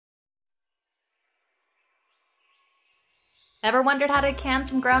Ever wondered how to can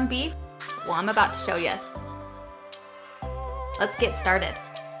some ground beef? Well, I'm about to show you. Let's get started.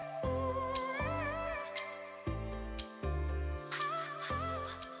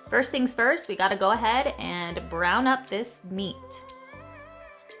 First things first, we gotta go ahead and brown up this meat.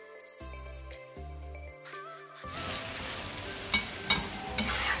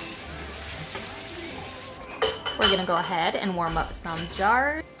 We're gonna go ahead and warm up some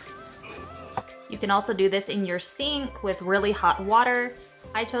jars. You can also do this in your sink with really hot water.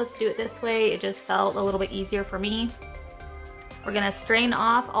 I chose to do it this way. It just felt a little bit easier for me. We're gonna strain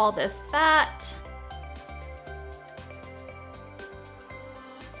off all this fat.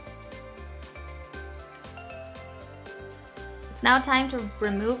 It's now time to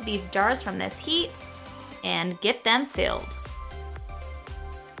remove these jars from this heat and get them filled.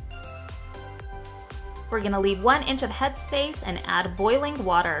 We're gonna leave 1 inch of headspace and add boiling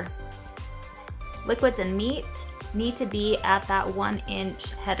water. Liquids and meat need to be at that 1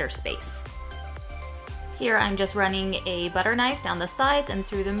 inch header space. Here I'm just running a butter knife down the sides and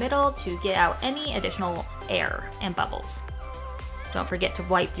through the middle to get out any additional air and bubbles. Don't forget to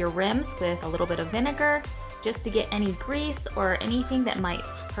wipe your rims with a little bit of vinegar just to get any grease or anything that might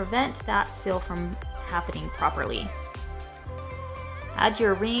prevent that seal from happening properly. Add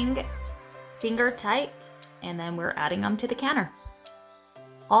your ring finger tight, and then we're adding them to the canner.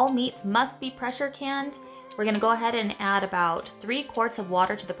 All meats must be pressure canned. We're gonna go ahead and add about 3 quarts of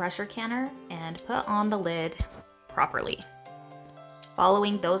water to the pressure canner and put on the lid properly,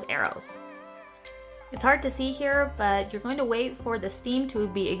 following those arrows. It's hard to see here, but you're going to wait for the steam to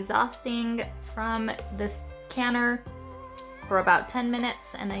be exhausting from this canner for about 10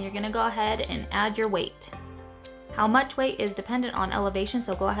 minutes, and then you're gonna go ahead and add your weight. How much weight is dependent on elevation,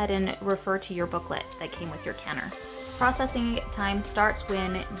 so go ahead and refer to your booklet that came with your canner. Processing time starts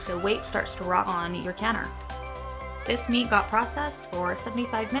when the weight starts to rock on your canner. This meat got processed for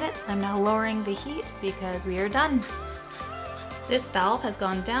 75 minutes. I'm now lowering the heat because we are done. This valve has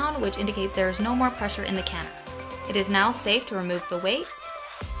gone down, which indicates there is no more pressure in the canner. It is now safe to remove the weight,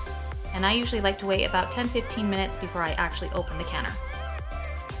 and I usually like to wait about 10-15 minutes before I actually open the canner.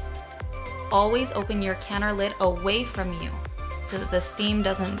 Always open your canner lid away from you so that the steam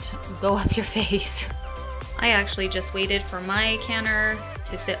doesn't go up your face. I actually just waited for my canner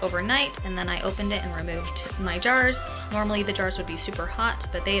to sit overnight, and then I opened it and removed my jars. Normally the jars would be super hot,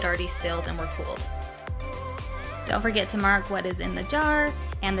 but they had already sealed and were cooled. Don't forget to mark what is in the jar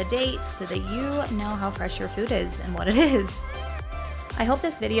and the date so that you know how fresh your food is and what it is. I hope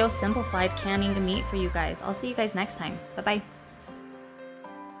this video simplified canning the meat for you guys. I'll see you guys next time. Bye-bye.